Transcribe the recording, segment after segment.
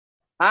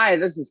Hi,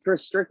 this is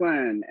Chris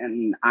Strickland,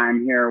 and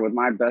I'm here with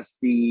my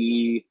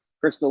bestie,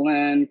 Chrystal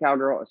Lynn,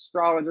 Cowgirl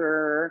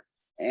Astrologer.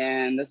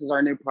 And this is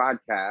our new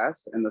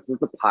podcast, and this is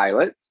the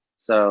pilot.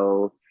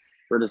 So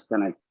we're just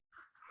going to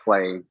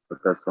play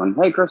with this one.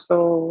 Hey,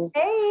 Crystal.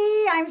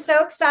 Hey, I'm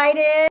so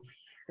excited.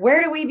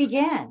 Where do we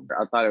begin?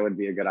 I thought it would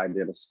be a good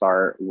idea to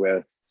start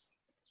with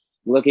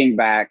looking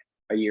back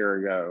a year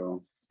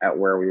ago at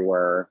where we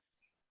were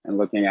and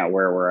looking at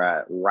where we're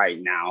at right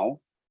now.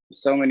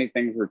 So many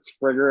things were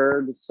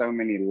triggered, so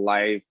many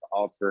life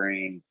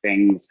altering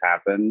things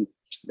happened.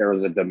 There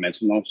was a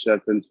dimensional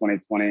shift in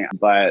 2020,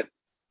 but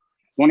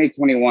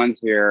 2021's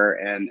here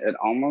and it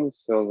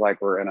almost feels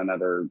like we're in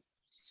another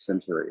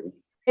century.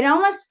 It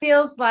almost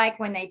feels like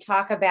when they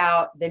talk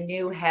about the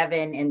new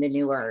heaven and the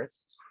new earth,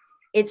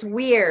 it's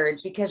weird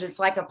because it's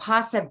like a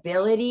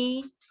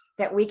possibility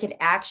that we could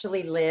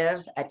actually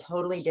live a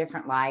totally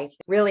different life,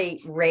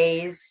 really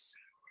raise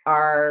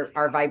our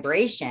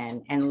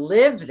vibration and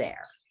live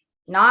there,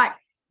 not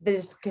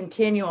this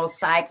continual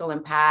cycle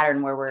and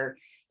pattern where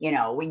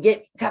we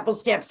get a couple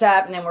steps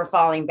up and then we're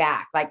falling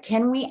back. Like,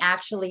 can we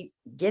actually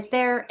get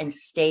there and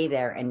stay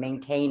there and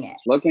maintain it?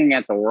 Looking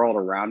at the world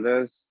around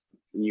us,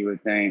 you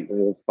would think,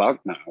 well,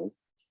 fuck no,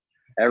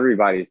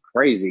 everybody's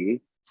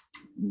crazy.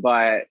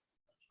 But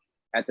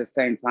at the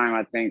same time,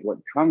 I think what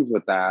comes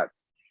with that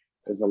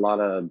is a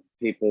lot of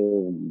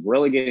people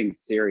really getting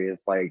serious,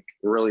 like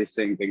really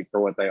seeing things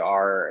for what they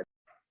are.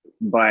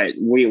 But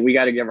we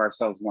got to give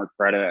ourselves more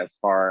credit as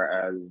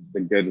far as the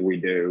good we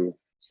do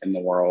in the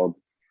world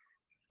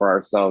for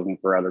ourselves and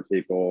for other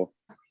people.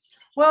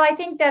 Well, I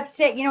think that's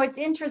it. It's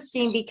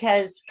interesting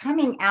because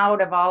coming out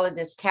of all of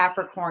this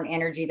Capricorn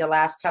energy the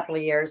last couple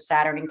of years,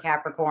 Saturn in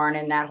Capricorn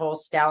and that whole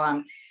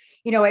stellium,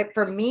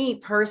 for me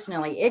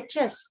personally, it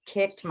just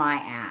kicked my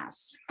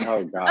ass.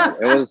 Oh God,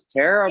 it was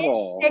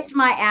terrible. It kicked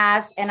my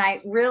ass. And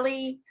it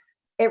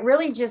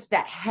really just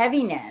that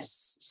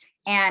heaviness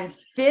and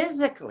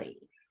physically,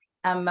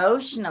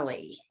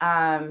 emotionally,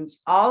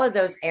 all of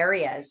those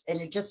areas.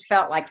 And it just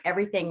felt like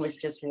everything was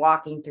just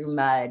walking through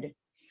mud.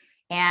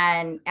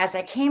 And as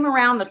I came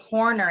around the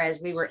corner,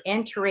 as we were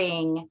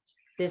entering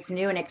this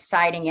new and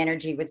exciting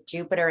energy with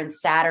Jupiter and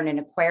Saturn in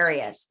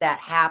Aquarius that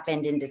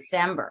happened in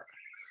December,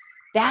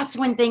 that's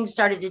when things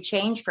started to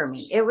change for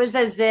me. It was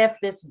as if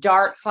this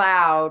dark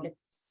cloud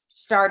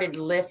started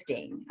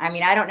lifting. I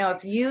mean, I don't know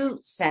if you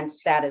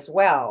sensed that as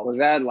well. Was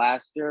that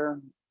last year?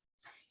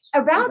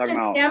 About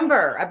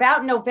December,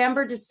 about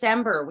November,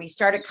 December, we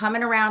started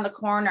coming around the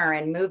corner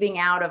and moving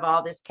out of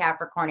all this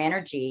Capricorn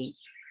energy.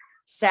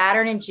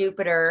 Saturn and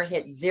Jupiter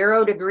hit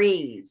 0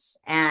 degrees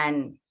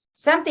and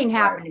something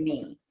happened to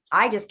me.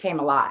 I just came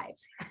alive.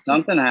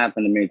 Something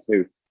happened to me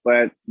too.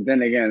 But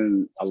then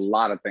again, a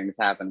lot of things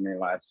happened to me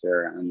last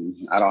year and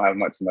I don't have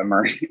much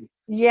memory.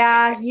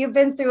 Yeah, you've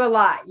been through a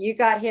lot. You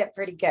got hit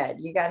pretty good.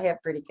 I got hit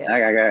pretty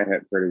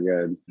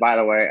good. By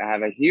the way, I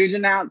have a huge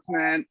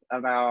announcement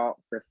about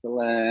Chrystal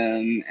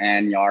Lynn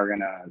and y'all are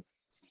gonna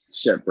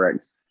shit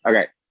bricks.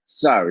 Okay,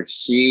 so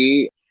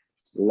she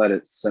let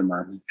it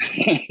simmer.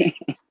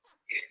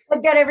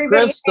 But got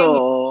everybody.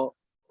 Chrystal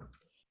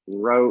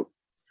wrote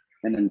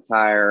an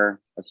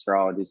entire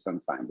astrology sun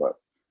sign book.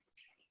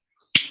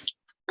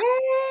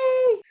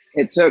 Yay!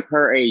 It took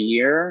her a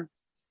year.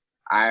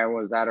 I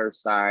was at her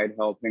side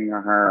helping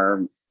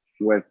her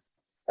with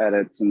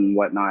edits and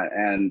whatnot,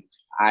 and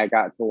I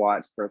got to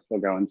watch Chrystal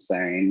go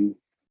insane,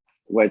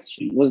 which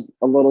was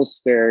a little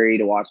scary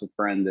to watch a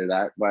friend do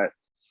that, but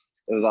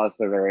it was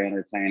also very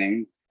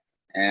entertaining.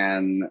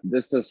 And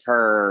this is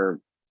her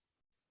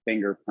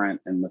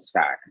fingerprint in the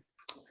sky.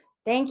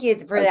 Thank you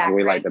for that.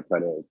 We like to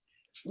put it.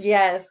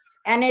 Yes,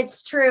 and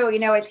it's true.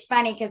 It's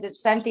funny because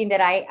it's something that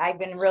I've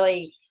been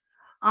really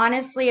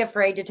honestly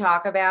afraid to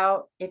talk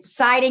about.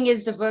 Exciting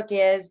as the book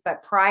is,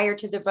 but prior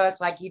to the book,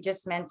 like you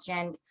just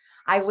mentioned,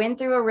 I went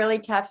through a really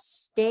tough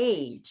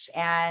stage,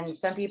 and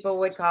some people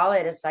would call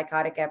it a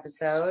psychotic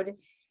episode.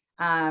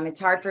 It's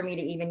hard for me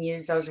to even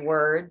use those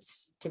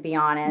words, to be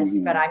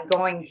honest, but I'm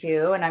going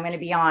to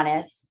be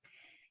honest,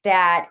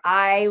 that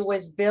I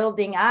was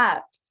building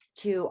up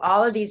to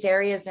all of these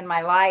areas in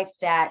my life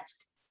that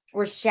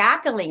were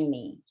shackling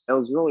me. It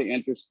was really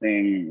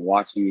interesting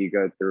watching you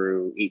go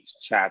through each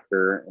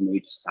chapter and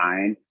each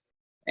sign.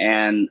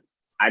 And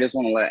I just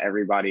want to let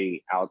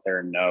everybody out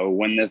there know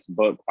when this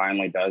book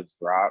finally does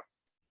drop,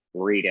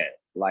 read it.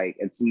 Like,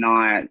 it's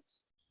not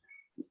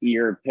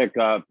your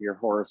pickup, your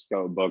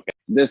horoscope book.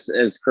 This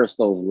is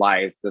Chrystal's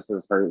life.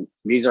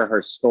 These are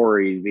her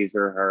stories. These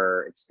are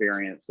her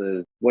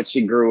experiences, what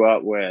she grew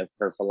up with,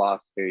 her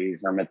philosophies,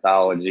 her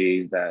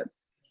mythologies that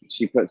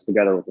she puts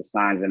together with the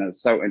signs. And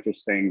it's so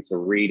interesting to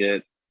read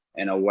it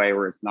in a way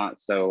where it's not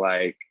so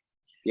like,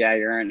 yeah,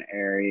 you're in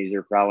Aries,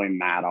 you're probably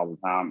mad all the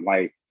time.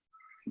 Like,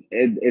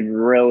 it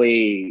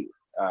really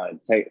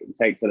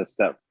takes it a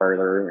step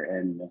further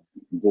and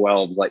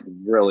delves like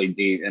really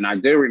deep. And I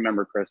do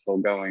remember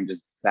Chrystal going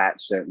just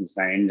batshit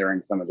insane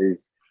during some of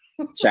these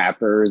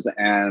chapters,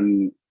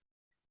 and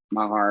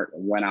my heart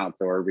went out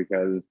to her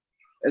because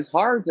it's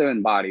hard to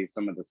embody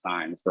some of the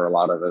signs for a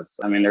lot of us.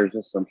 I mean, there's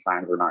just some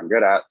signs we're not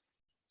good at,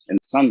 and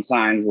some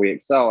signs we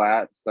excel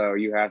at. So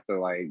you have to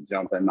like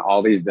jump in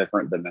all these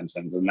different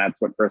dimensions, and that's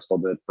what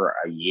Chrystal did for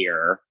a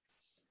year.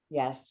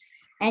 Yes.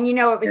 And you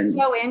know, it was And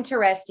so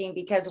interesting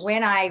because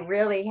when I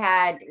really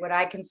had what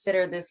I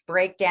consider this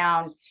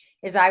breakdown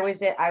is I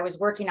was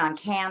working on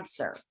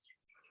cancer,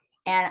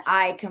 and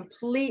I yeah,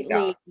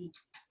 completely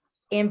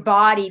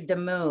embodied the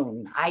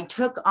moon. I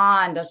took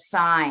on the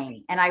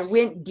sign and I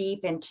went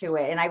deep into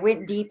it. And I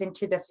went deep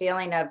into the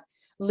feeling of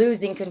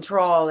losing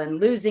control and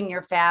losing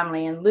your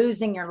family and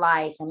losing your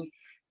life,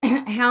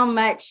 and how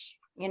much,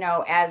 you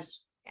know,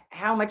 as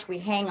how much we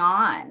hang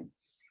on.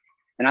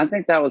 and I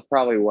think that was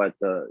probably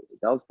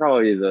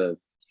the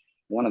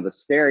one of the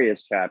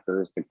scariest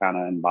chapters to kind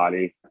of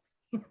embody.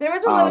 It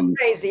was a little Um,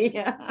 crazy.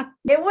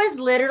 It was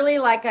literally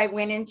like I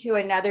went into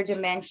another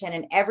dimension,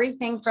 and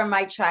everything from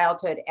my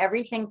childhood,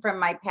 everything from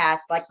my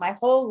past, like my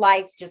whole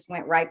life just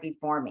went right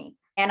before me.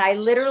 And I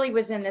literally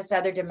was in this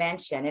other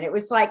dimension. And it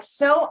was like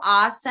so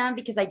awesome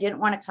because I didn't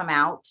want to come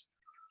out.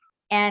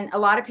 And a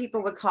lot of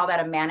people would call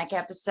that a manic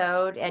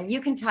episode. And you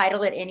can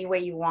title it any way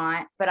you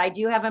want. But I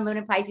do have a moon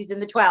in Pisces in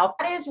the 12th.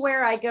 That is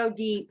where I go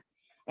deep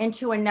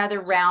into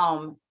another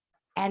realm.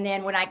 And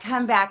then when I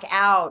come back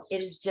out,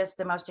 it is just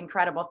the most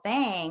incredible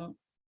thing.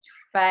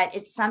 But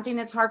it's something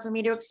that's hard for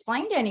me to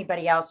explain to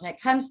anybody else. And it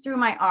comes through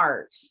my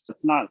art.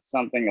 it's not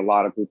something a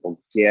lot of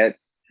people get,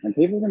 and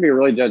people can be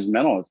really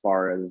judgmental as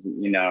far as,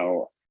 you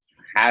know,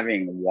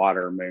 having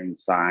water moon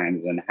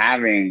signs and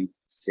having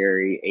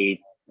scary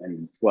 8th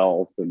and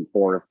 12th and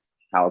 4th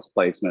house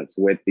placements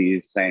with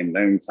these same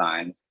moon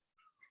signs.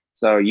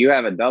 So you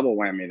have a double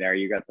whammy there.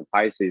 You got the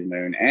Pisces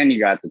moon and you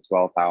got the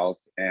 12th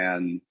house,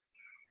 and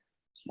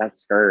that's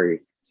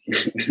scary.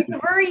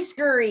 Very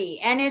scurry,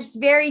 and it's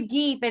very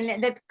deep.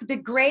 And the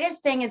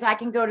greatest thing is I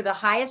can go to the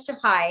highest of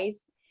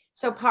highs.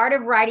 So part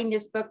of writing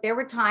this book, there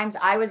were times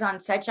I was on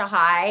such a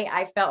high,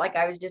 I felt like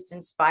I was just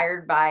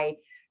inspired by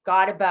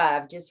God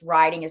above, just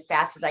writing as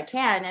fast as I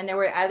can. And there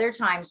were other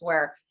times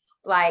where,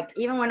 like,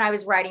 even when I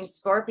was writing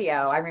Scorpio,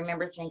 I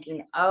remember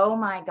thinking, oh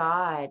my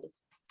God,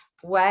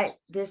 what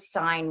this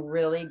sign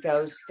really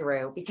goes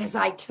through, because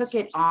I took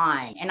it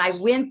on and I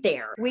went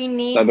there. We So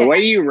need the that. way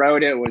you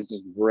wrote it was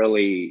just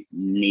really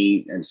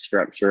neat and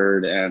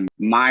structured. And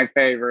my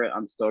favorite,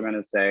 I'm still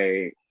gonna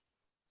say,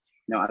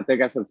 no, I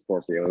think I said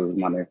Scorpio is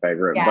my new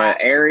favorite, Yeah. but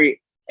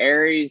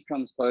Aries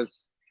comes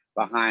close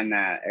behind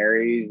that.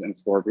 Aries and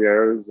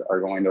Scorpios are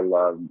going to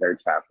love their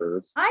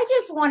chapters. I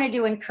just wanted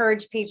to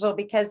encourage people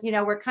because, you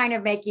know, we're kind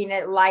of making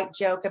a light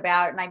joke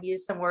about it. And I've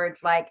used some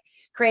words like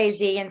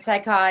crazy and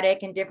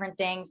psychotic and different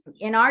things.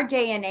 In our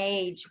day and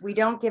age, we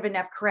don't give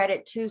enough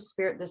credit to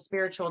the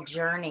spiritual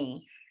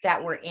journey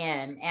that we're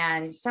in.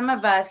 And some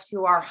of us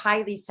who are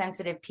highly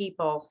sensitive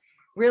people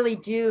really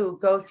do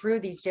go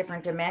through these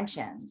different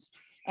dimensions.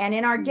 And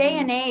in our day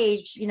and Mhm.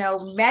 age, you know,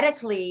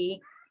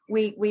 medically,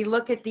 we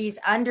look at these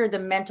under the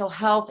mental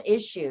health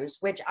issues,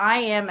 which I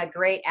am a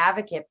great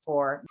advocate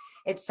for.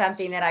 It's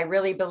something that I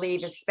really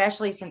believe,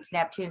 especially since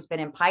Neptune's been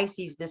in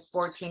Pisces, this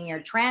 14-year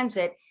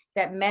transit,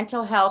 that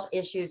mental health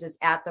issues is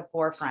at the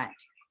forefront.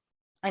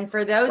 And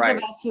for those of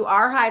Right. us who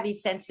are highly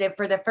sensitive,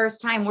 for the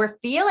first time, we're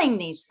feeling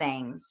these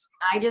things.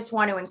 I just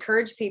want to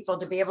encourage people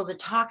to be able to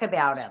talk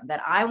about them,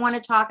 that I want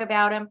to talk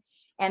about them,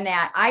 and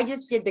that I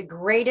just did the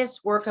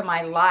greatest work of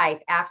my life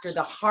after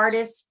the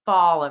hardest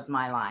fall of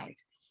my life.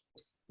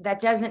 That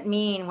doesn't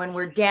mean when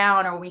we're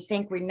down or we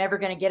think we're never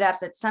going to get up,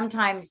 that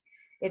sometimes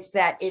it's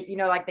that, it, you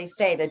know, like they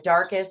say, the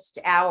darkest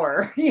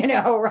hour, you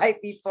know, right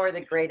before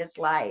the greatest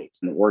light.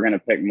 We're going to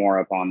pick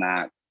more up on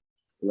that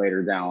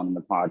later down in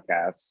the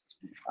podcast.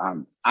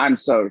 I'm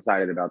so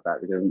excited about that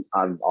because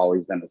I've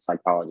always been a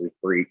psychology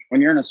freak.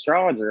 When you're an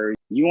astrologer,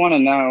 you want to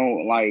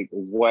know like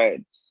what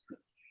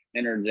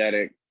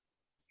energetic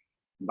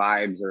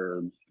vibes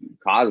are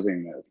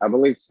causing this. I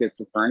believe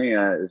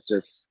schizophrenia is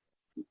just,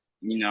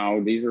 you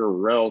know, these are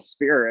real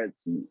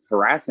spirits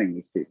harassing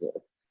these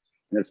people.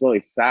 And it's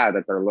really sad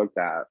that they're looked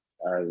at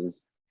as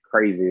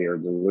crazy or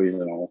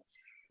delusional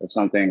or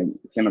something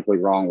chemically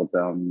wrong with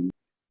them.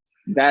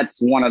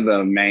 That's one of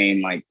the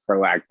main like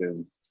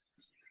proactive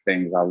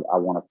things I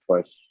want to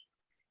push.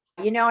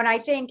 You know, and I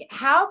think,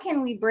 how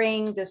can we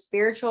bring the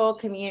spiritual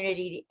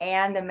community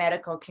and the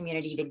medical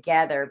community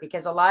together?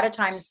 Because a lot of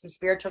times the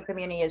spiritual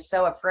community is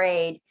so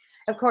afraid.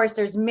 Of course,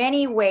 there's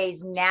many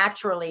ways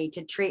naturally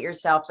to treat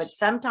yourself, but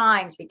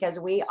sometimes because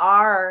we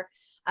are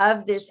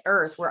of this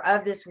earth, we're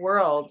of this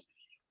world,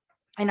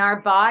 and our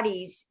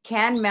bodies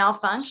can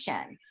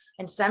malfunction.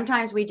 And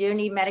sometimes we do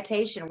need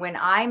medication. When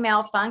I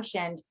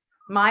malfunctioned,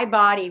 my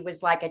body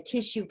was like a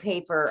tissue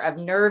paper of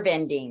nerve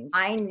endings.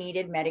 I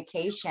needed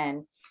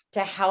medication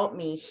to help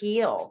me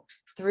heal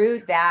through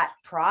that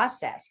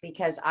process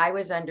because I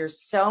was under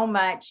so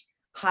much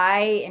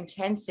high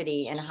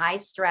intensity and high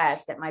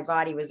stress that my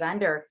body was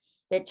under.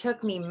 That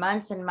took me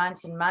months and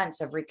months and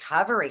months of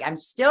recovery. I'm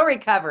still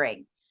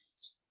recovering,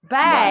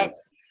 Right. but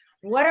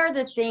what are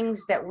the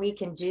things that we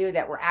can do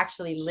that we're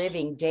actually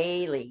living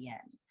daily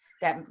in?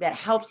 that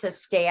helps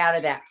us stay out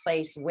of that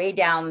place way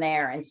down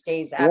there and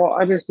stays up. Well,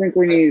 I just think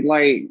we need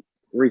like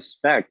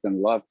respect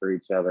and love for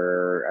each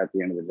other at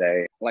the end of the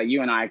day. Like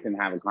you and I can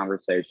have a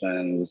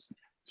conversation, just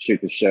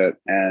shoot the shit,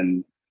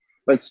 and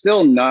but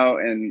still know,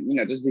 and you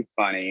know, just be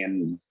funny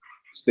and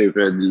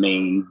stupid and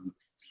mean.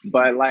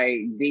 But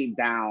like deep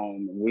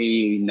down,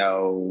 we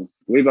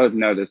both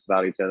know this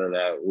about each other,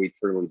 that we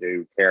truly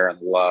do care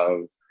and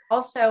love.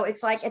 Also,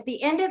 it's like at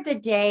the end of the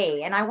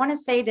day, and I want to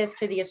say this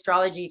to the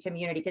astrology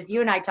community, because you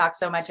and I talk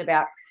so much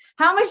about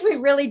how much we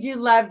really do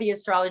love the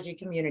astrology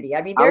community.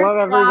 I mean, I there's love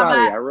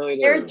everybody. I really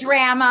do. there's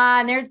drama,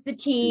 and there's the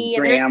tea,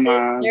 and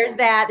there's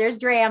that, there's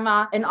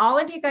drama. And all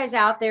of you guys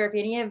out there, if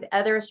any of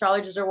other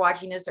astrologers are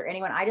watching this or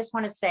anyone, I just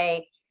want to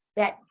say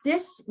that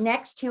this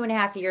next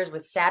 2.5 years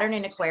with Saturn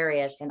in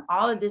Aquarius and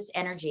all of this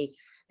energy,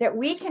 that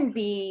we can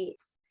be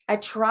a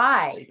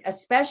tribe, a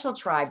special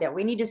tribe, that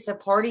we need to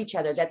support each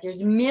other, that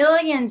there's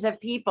millions of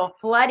people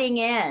flooding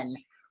in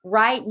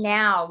right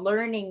now,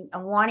 learning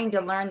and wanting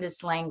to learn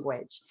this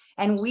language.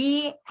 And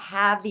we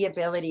have the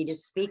ability to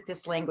speak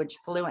this language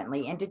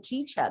fluently and to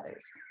teach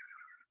others.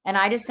 And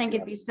I just think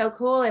it'd be so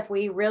cool if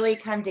we really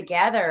come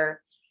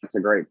together. That's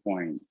a great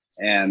point.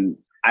 And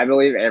I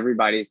believe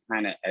everybody's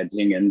kind of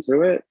edging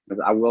into it.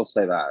 I will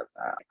say that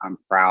I'm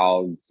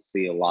proud to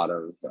see a lot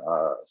of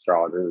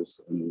astrologers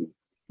and,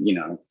 you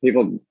know,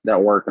 people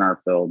that work in our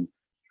field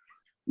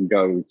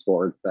go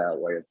towards that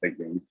way of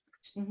thinking.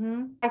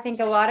 Mm-hmm. I think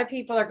a lot of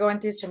people are going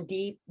through some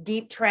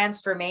deep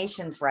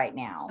transformations right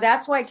now.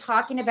 That's why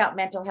talking about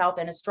mental health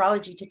and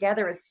astrology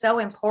together is so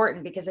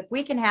important, because if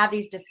we can have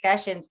these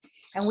discussions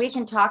and we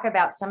can talk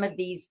about some of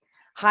these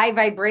high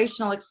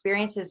vibrational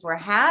experiences we're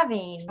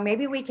having,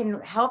 maybe we can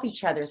help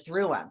each other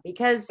through them.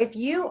 Because if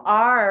you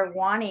are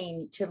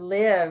wanting to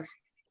live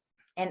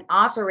and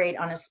operate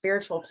on a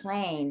spiritual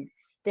plane,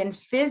 then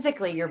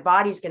physically your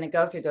body's going to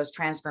go through those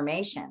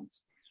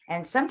transformations.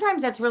 And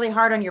sometimes that's really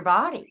hard on your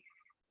body.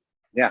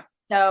 Yeah.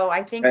 So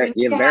I think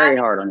you're very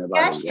hard on your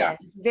body. Yeah.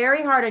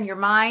 Very hard on your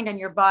mind and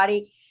your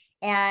body.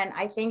 And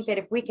I think that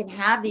if we can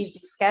have these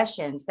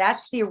discussions,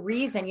 that's the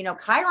reason, you know,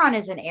 Chiron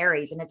is in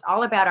Aries and it's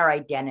all about our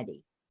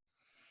identity.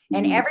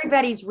 And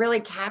everybody's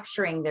really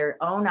capturing their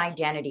own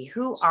identity.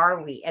 Who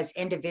are we as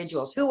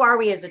individuals? Who are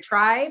we as a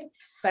tribe?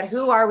 But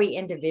who are we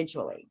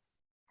individually?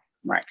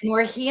 Right. And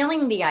we're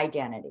healing the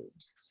identity.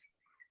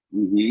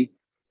 Mm-hmm.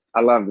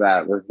 I love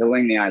that. We're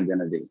healing the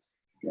identity.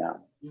 Yeah.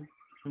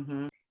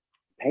 Mm-hmm.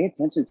 Pay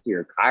attention to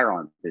your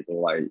Chiron, people.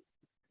 Like,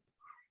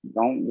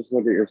 don't just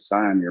look at your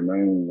sun, your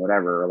moon,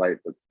 whatever, like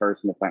the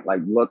personal planet.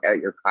 Like, look at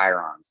your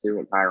Chiron. See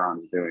what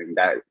Chiron's doing.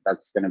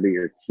 That's going to be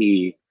your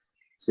key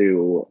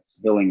to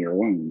healing your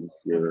wounds,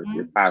 your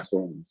past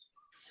wounds.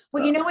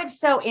 Well, you know,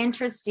 it's so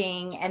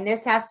interesting, and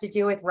this has to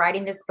do with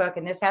writing this book,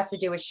 and this has to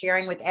do with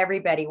sharing with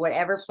everybody,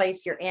 whatever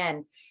place you're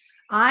in.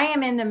 I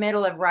am in the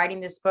middle of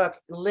writing this book,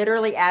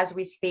 literally as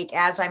we speak,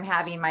 as I'm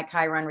having my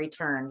Chiron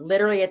return,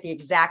 literally at the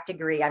exact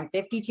degree. I'm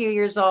 52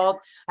 years old.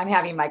 I'm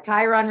having my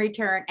Chiron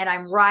return, and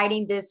I'm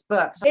writing this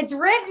book. So it's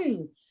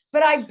written,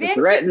 but I've been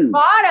to the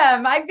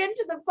bottom. I've been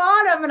to the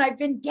bottom, and I've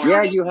been down.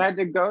 Yeah, you had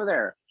to go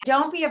there.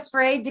 Don't be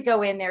afraid to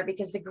go in there,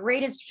 because the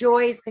greatest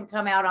joys can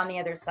come out on the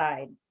other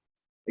side.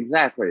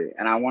 Exactly.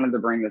 And I wanted to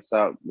bring this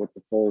up with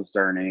the Fool's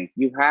Journey.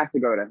 You have to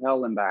go to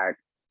hell and back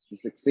to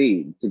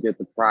succeed, to get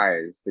the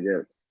prize, to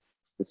get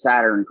the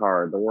Saturn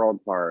card, the World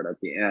card at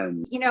the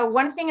end. You know,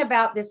 one thing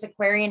about this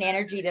Aquarian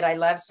energy that I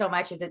love so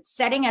much is it's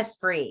setting us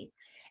free.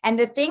 And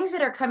the things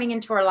that are coming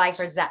into our life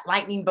is that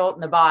lightning bolt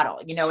in the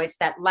bottle. You know, it's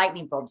that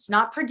lightning bolt. It's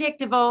not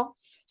predictable.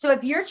 So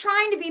if you're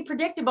trying to be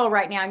predictable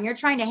right now and you're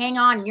trying to hang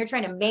on and you're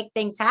trying to make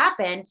things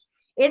happen,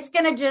 it's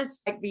going to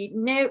just be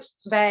new,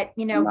 but,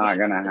 you know, not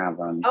going to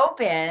happen.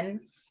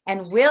 Open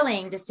and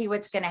willing to see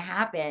what's going to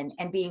happen,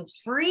 and being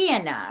free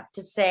enough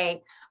to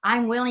say,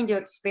 I'm willing to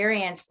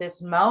experience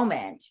this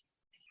moment,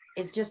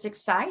 is just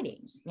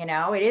exciting. You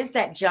know, it is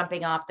that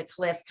jumping off the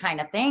cliff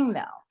kind of thing,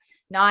 though.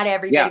 Not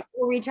everybody. Yeah.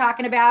 What are we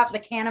talking about? The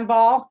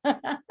cannonball?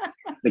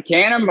 The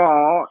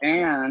cannonball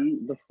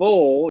and the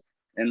Fool.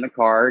 In the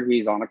card,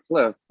 he's on a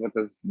cliff with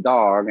his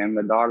dog, and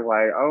the dog's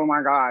like, oh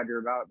my God, you're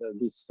about to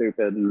be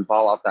stupid and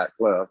fall off that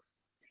cliff.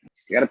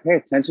 You got to pay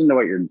attention to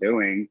what you're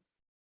doing.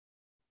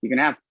 You can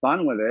have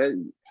fun with it.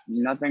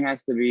 Nothing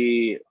has to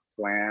be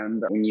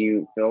planned. When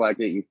you feel like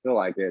it, you feel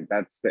like it.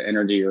 That's the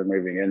energy you're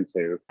moving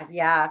into.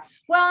 Yeah.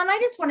 Well, and I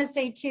just want to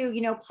say too,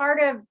 you know,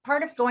 part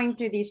of going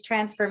through these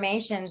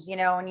transformations, you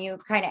know, and you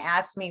kind of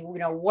asked me, you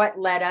know, what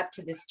led up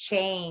to this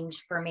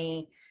change for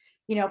me,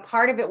 you know,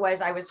 part of it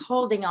was I was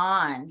holding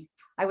on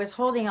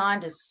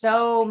to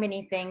so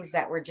many things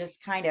that were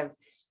just kind of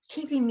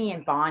keeping me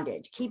in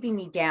bondage, keeping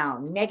me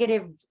down,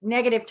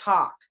 negative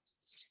talk,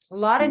 a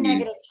lot of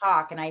negative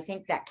talk. And I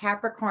think that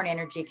Capricorn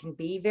energy can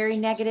be very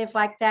negative,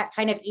 like that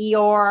kind of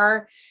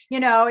Eeyore,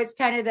 you know, it's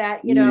kind of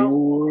that, you know,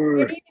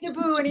 the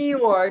boo and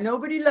Eeyore,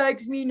 nobody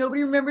likes me.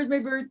 Nobody remembers my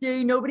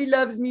birthday. Nobody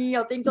loves me.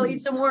 I think I'll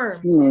eat some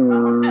worms. So, you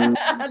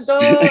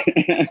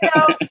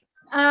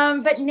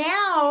know, but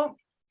now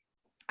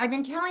I've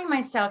been telling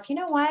myself, you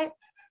know what?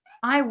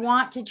 I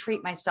want to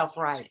treat myself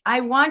right.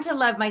 I want to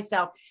love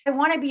myself. I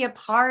want to be a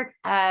part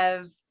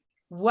of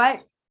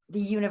what the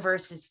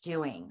universe is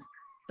doing,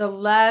 the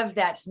love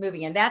that's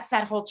moving. And that's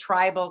that whole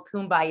tribal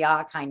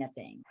kumbaya kind of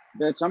thing.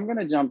 Bitch, I'm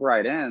gonna jump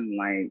right in,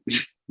 like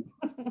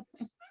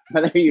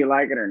whether you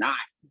like it or not.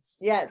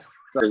 Yes.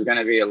 There's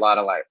gonna be a lot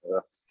of like,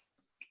 ugh,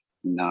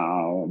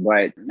 no,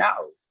 but no,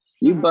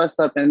 you bust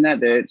up in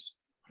that bitch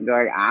and be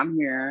like, I'm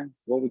here.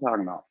 What are we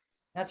talking about?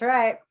 That's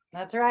right.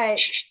 That's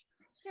right.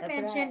 To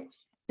mention,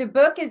 the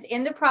book is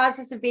in the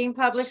process of being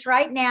published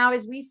right now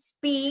as we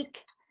speak.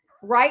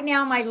 Right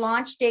now, my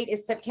launch date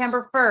is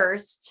September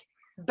 1st,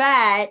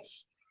 but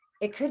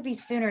it could be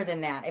sooner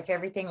than that if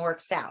everything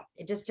works out.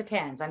 It just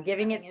depends. I'm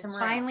giving it some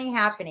finally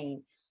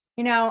happening.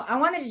 You know, I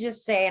wanted to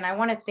just say, and I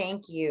want to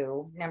thank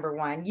you, number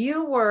one.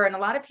 You were, and a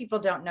lot of people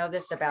don't know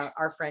this about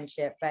our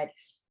friendship, but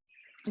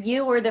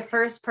you were the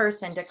first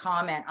person to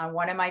comment on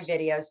one of my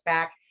videos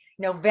back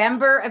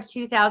November of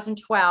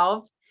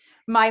 2012.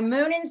 My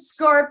moon in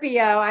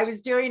Scorpio, I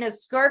was doing a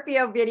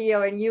Scorpio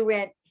video and you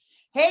went,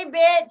 hey,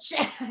 bitch,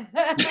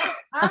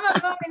 I'm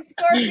a moon in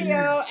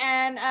Scorpio.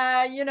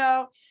 And, you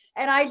know,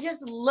 and I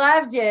just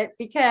loved it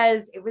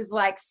because it was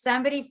like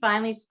somebody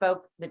finally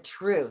spoke the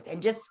truth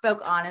and just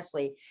spoke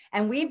honestly.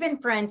 And we've been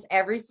friends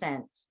ever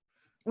since.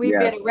 We've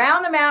been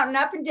around the mountain,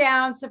 up and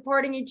down,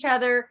 supporting each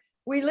other.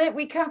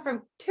 We come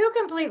from two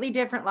completely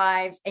different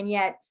lives, and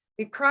yet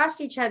we've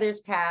crossed each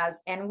other's paths.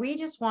 And we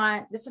just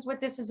want, this is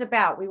what this is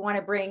about. We want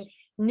to bring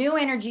new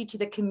energy to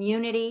the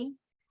community.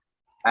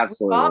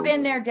 Absolutely. We've all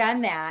been there,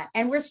 done that.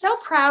 And we're so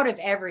proud of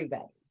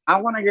everybody. I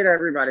want to get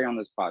everybody on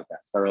this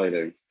podcast. I really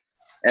do.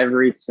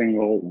 Every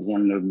single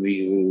one of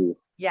you.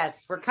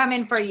 Yes, we're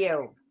coming for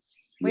you.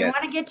 We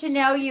want to get to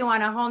know you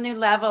on a whole new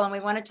level, and we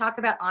want to talk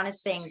about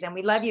honest things, and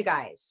we love you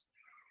guys.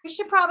 We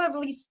should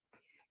probably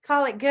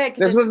call it good.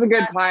 This was a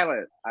good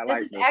pilot. I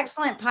like this.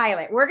 Excellent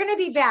pilot. We're going to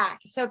be back.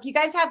 So if you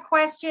guys have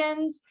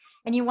questions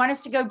and you want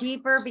us to go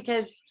deeper,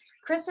 because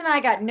Chris and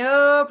I got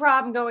no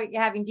problem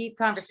having deep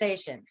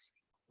conversations.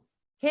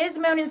 His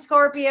moon in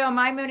Scorpio,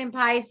 my moon in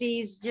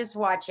Pisces, just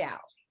watch out.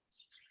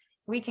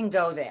 We can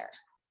go there.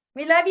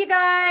 We love you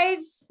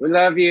guys. We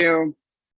love you.